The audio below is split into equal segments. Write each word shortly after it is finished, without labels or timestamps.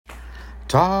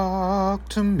Talk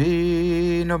to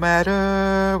me no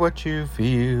matter what you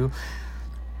feel.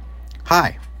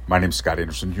 Hi, my name is Scott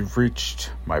Anderson. You've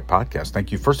reached my podcast.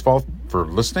 Thank you, first of all, for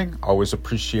listening. Always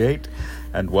appreciate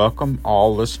and welcome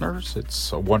all listeners.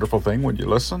 It's a wonderful thing when you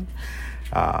listen.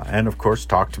 And, of course,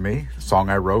 Talk to Me, a song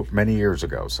I wrote many years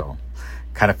ago. So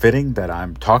kind of fitting that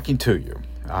I'm talking to you.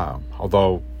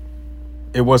 Although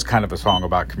it was kind of a song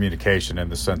about communication in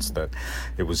the sense that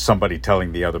it was somebody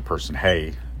telling the other person,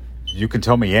 hey, you can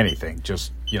tell me anything,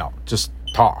 just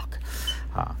talk.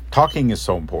 Talking is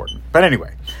so important. But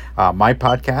anyway, my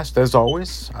podcast, as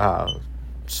always,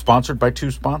 sponsored by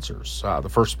two sponsors. The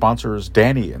first sponsor is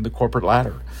Danny and the Corporate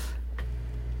Ladder.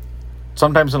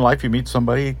 Sometimes in life you meet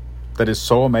somebody that is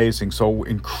so amazing, so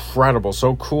incredible,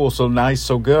 so cool, so nice,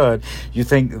 so good, you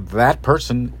think that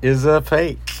person is a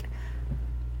fake.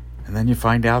 And then you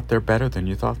find out they're better than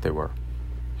you thought they were.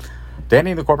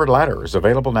 Danny and the Corporate Ladder is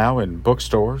available now in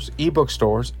bookstores, ebook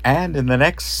stores, and in the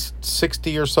next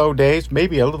 60 or so days,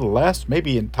 maybe a little less,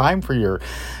 maybe in time for your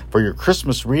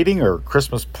Christmas reading or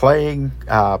Christmas playing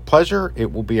pleasure,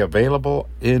 it will be available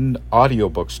in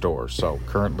audiobook stores. So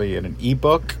currently in an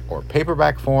ebook or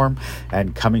paperback form,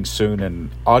 and coming soon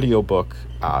in audiobook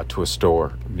to a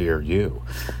store near you.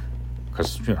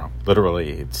 Because,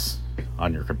 literally it's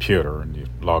on your computer and you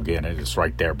log in and it's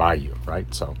right there by you,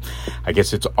 right? So I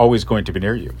guess it's always going to be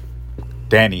near you.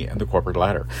 Danny and the Corporate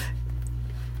Ladder.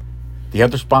 The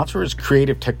other sponsor is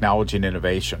Creative Technology and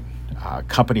Innovation, a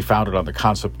company founded on the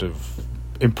concept of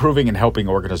improving and helping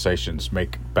organizations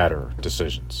make better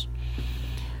decisions.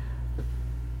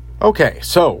 Okay,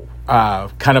 so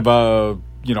kind of a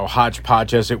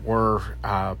hodgepodge, as it were,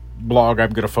 blog.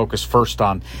 I'm going to focus first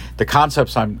on the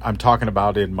concepts I'm talking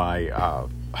about in my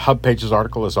Hub Pages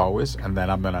article, as always, and then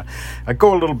I'm going to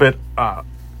go a little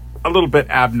bit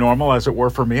abnormal, as it were,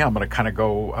 for me. I'm going to kind of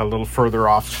go a little further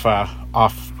off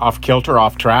kilter,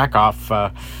 off track,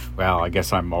 I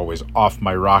guess I'm always off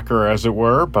my rocker, as it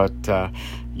were, but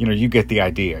you get the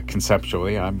idea.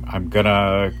 Conceptually, I'm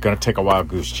gonna take a wild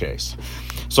goose chase.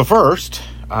 So first,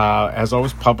 as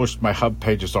always, published my Hub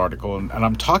Pages article, and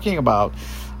I'm talking about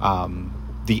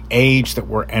the age that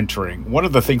we're entering. One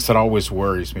of the things that always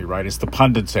worries me, right, is the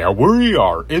pundits say, we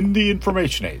are in the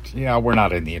information age. Yeah, we're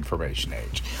not in the information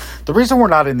age. The reason we're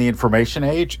not in the information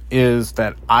age is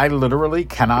that I literally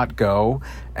cannot go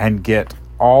and get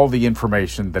all the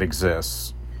information that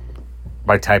exists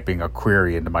by typing a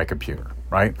query into my computer,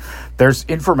 right? There's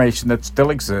information that still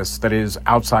exists that is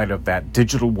outside of that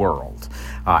digital world.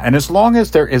 And as long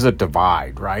as there is a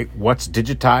divide, right, what's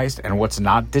digitized and what's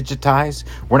not digitized,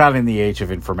 we're not in the age of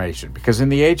information. Because in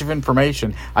the age of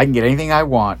information, I can get anything I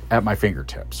want at my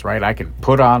fingertips, right? I can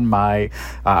put on my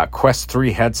Quest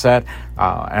 3 headset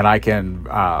and I can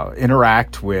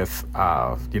interact with,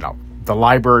 the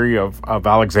Library of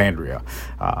Alexandria,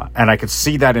 and I can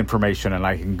see that information, and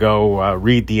I can go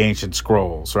read the ancient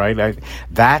scrolls, right?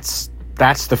 That's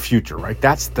the future, right?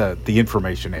 That's the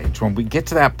information age. When we get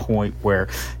to that point where,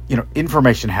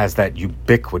 information has that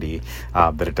ubiquity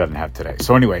that it doesn't have today.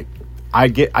 So anyway, I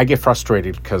get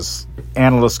frustrated because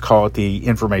analysts call it the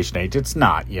information age. It's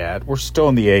not yet. We're still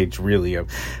in the age, really,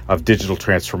 of digital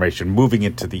transformation, moving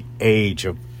into the age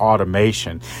of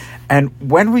automation.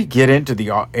 And when we get into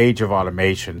the age of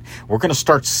automation, we're going to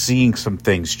start seeing some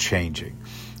things changing.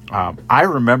 I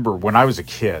remember when I was a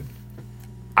kid,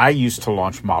 I used to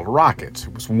launch model rockets.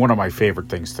 It was one of my favorite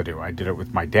things to do. I did it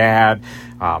with my dad.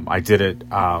 I did it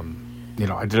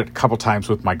a couple times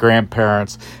with my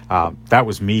grandparents. That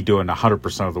was me doing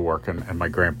 100% of the work, and my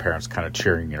grandparents kind of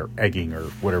cheering or egging or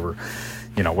whatever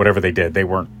they did. They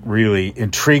weren't really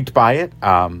intrigued by it,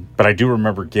 but I do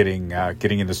remember getting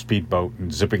in the speedboat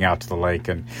and zipping out to the lake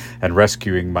and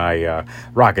rescuing my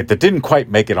rocket that didn't quite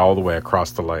make it all the way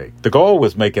across the lake. The goal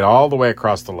was make it all the way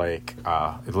across the lake,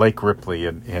 Lake Ripley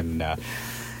in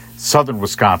southern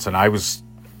Wisconsin. I was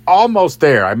almost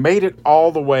there. I made it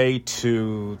all the way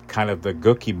to kind of the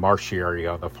Gookie Marshy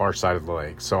area on the far side of the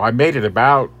lake. So I made it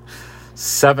about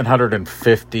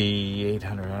 750,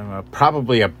 800, I don't know,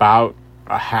 probably about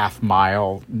a half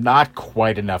mile, not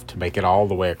quite enough to make it all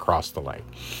the way across the lake.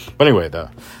 But anyway, the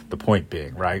point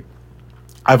being, right,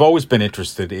 I've always been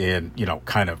interested in,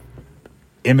 kind of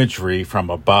imagery from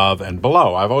above and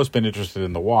below. I've always been interested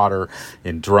in the water,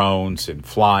 in drones, in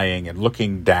flying, and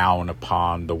looking down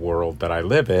upon the world that I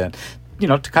live in,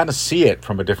 to kind of see it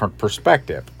from a different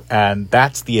perspective. And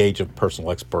that's the age of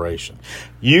personal exploration.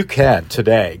 You can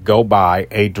today go buy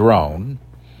a drone,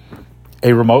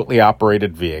 a remotely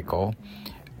operated vehicle,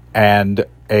 and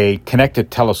a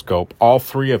connected telescope. All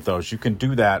three of those, you can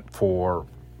do that for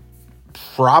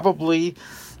probably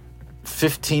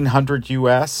 $1,500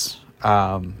 US.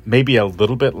 maybe a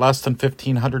little bit less than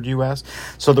 $1,500 US.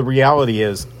 So the reality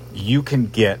is you can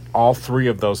get all three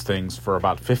of those things for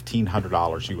about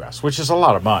 $1,500 US, which is a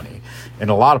lot of money. In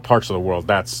a lot of parts of the world,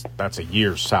 that's a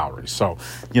year's salary. So,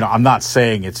 I'm not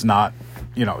saying it's not,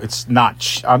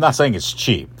 I'm not saying it's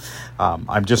cheap.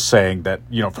 I'm just saying that,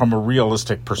 from a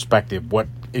realistic perspective, what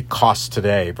it costs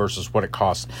today versus what it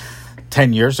cost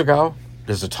 10 years ago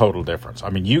is a total difference. I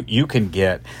mean, you can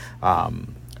get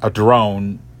a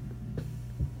drone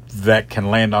that can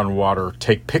land underwater,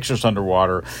 take pictures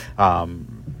underwater,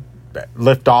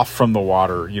 lift off from the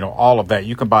water, all of that.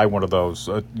 You can buy one of those.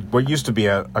 What used to be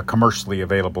a commercially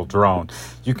available drone,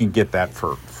 you can get that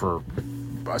for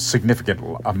a significant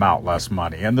amount less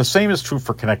money. And the same is true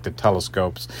for connected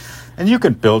telescopes. And you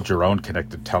can build your own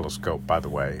connected telescope, by the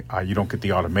way. You don't get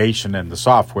the automation and the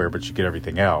software, but you get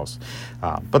everything else.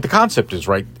 But the concept is,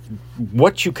 right,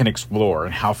 what you can explore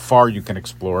and how far you can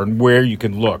explore and where you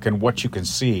can look and what you can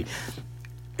see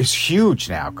is huge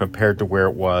now compared to where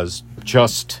it was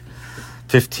just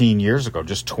 15 years ago,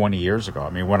 just 20 years ago. I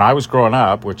mean, when I was growing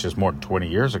up, which is more than 20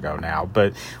 years ago now,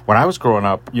 but when I was growing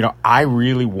up, I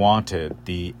really wanted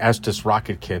the Estes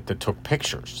rocket kit that took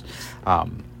pictures.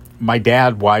 My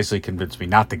dad wisely convinced me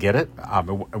not to get it. I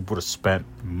would have spent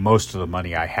most of the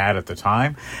money I had at the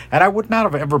time, and I would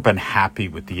not have ever been happy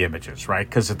with the images, right?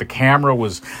 Because if the camera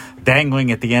was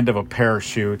dangling at the end of a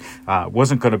parachute,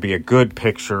 wasn't going to be a good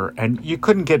picture, and you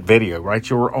couldn't get video, right?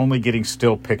 You were only getting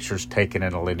still pictures taken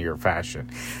in a linear fashion.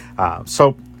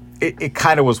 So it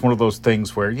kind of was one of those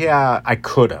things where, yeah, I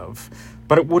could have,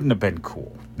 but it wouldn't have been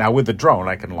cool. Now, with the drone,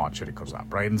 I can launch it, it goes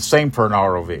up, right? And the same for an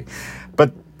ROV.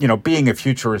 But being a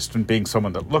futurist and being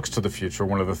someone that looks to the future,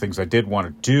 one of the things I did want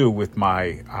to do with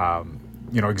my,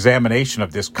 examination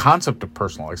of this concept of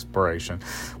personal exploration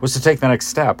was to take the next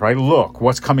step, right? Look,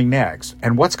 what's coming next?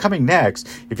 And what's coming next,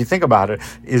 if you think about it,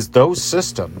 is those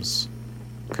systems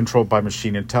controlled by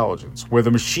machine intelligence, where the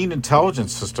machine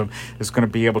intelligence system is going to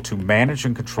be able to manage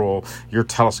and control your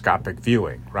telescopic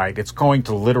viewing, right? It's going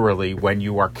to literally, when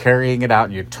you are carrying it out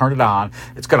and you turn it on,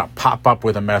 it's going to pop up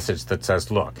with a message that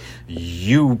says, look,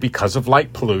 you, because of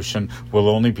light pollution, will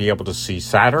only be able to see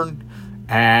Saturn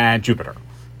and Jupiter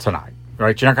tonight,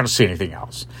 right? You're not going to see anything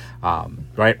else,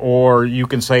 right? Or you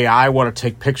can say, I want to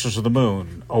take pictures of the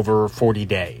moon over 40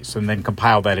 days and then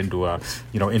compile that into a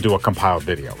compiled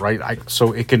video, right?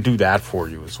 So it can do that for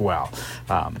you as well.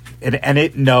 And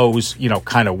it knows,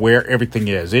 kind of where everything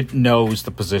is. It knows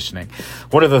the positioning.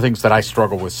 One of the things that I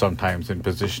struggle with sometimes in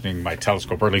positioning my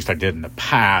telescope, or at least I did in the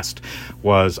past,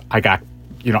 was I got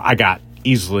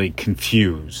easily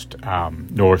confused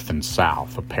north and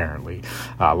south, apparently.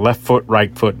 Left foot,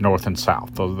 right foot, north and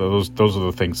south. Those are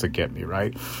the things that get me,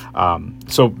 right?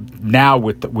 So now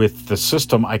with the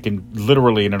system, I can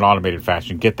literally in an automated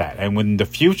fashion get that. And in the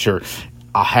future,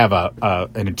 I'll have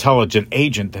an intelligent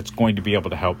agent that's going to be able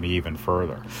to help me even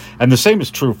further. And the same is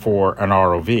true for an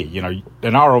ROV.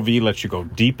 An ROV lets you go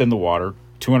deep in the water,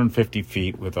 250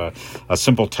 feet with a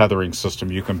simple tethering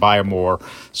system. You can buy a more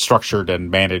structured and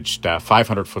managed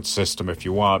 500-foot system if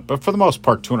you want. But for the most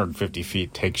part, 250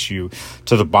 feet takes you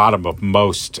to the bottom of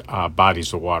most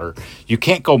bodies of water. You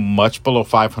can't go much below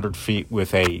 500 feet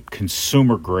with a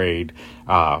consumer-grade,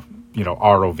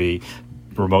 ROV,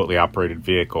 remotely operated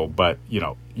vehicle. But,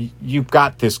 you've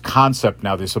got this concept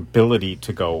now, this ability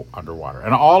to go underwater.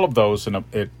 And all of those in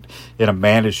a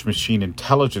managed machine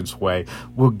intelligence way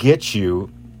will get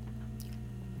you,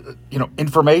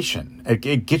 information.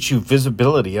 It gets you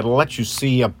visibility. It'll let you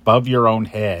see above your own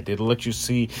head. It'll let you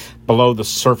see below the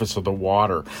surface of the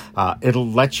water.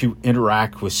 It'll let you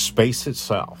interact with space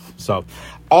itself. So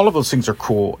all of those things are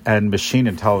cool, and machine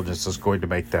intelligence is going to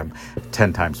make them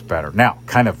 10 times better. Now,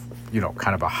 kind of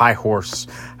a high horse,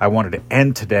 I wanted to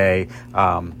end today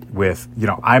with,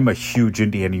 I'm a huge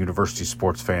Indiana University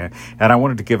sports fan, and I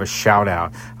wanted to give a shout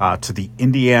out to the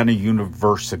Indiana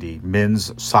University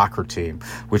men's soccer team,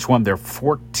 which won their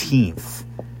 14th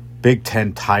Big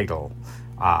Ten title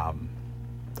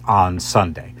on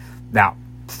Sunday. Now,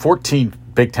 14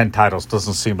 Big Ten titles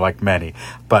doesn't seem like many,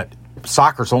 but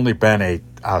soccer's only been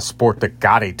a sport that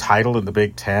got a title in the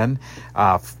Big Ten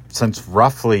since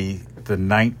roughly the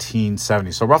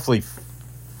 1970s, so roughly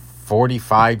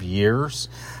 45 years.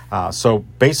 So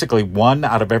basically, one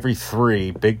out of every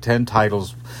three Big Ten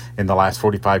titles in the last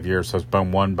 45 years has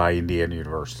been won by Indiana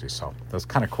University. So that's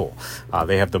kind of cool.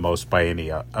 They have the most by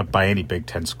any Big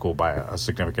Ten school by a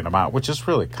significant amount, which is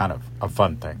really kind of a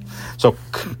fun thing. So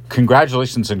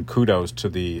congratulations and kudos to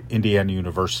the Indiana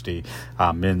University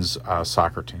men's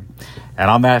soccer team. And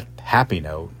on that happy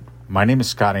note, my name is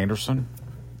Scott Anderson.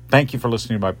 Thank you for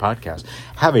listening to my podcast.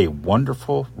 Have a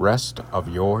wonderful rest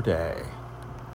of your day.